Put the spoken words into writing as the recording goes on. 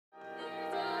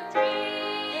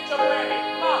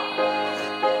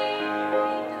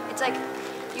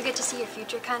You get to see your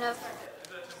future, kind of.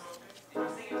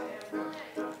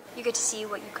 You get to see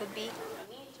what you could be.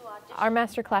 Our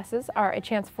master classes are a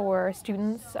chance for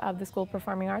students of the School of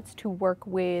Performing Arts to work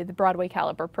with Broadway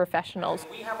caliber professionals.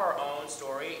 We have our own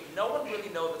story. No one really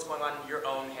knows what's going on in your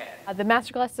own head. The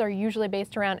master classes are usually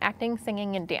based around acting,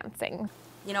 singing, and dancing.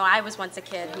 You know, I was once a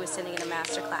kid who was sitting in a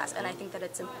master class, and I think that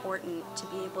it's important to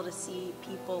be able to see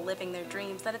people living their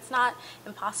dreams, that it's not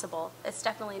impossible. It's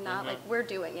definitely not like we're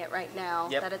doing it right now,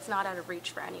 that it's not out of reach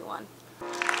for anyone.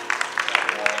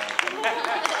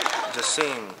 Just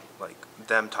seeing like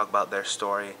them talk about their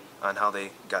story on how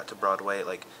they got to Broadway,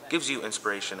 like gives you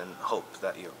inspiration and hope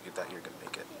that you're gonna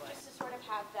make it. Just to sort of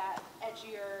have that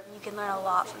edgier. You can learn a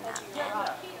lot from that.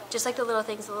 Just like the little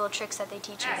things, the little tricks that they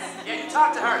teach you. Yeah, you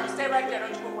talk to her. You stay right there.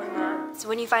 Don't you move with her. So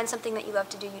when you find something that you love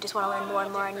to do, you just want to learn more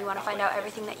and more, and you want to find out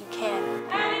everything that you can.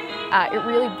 It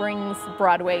really brings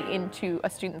Broadway into a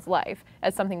student's life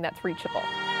as something that's reachable.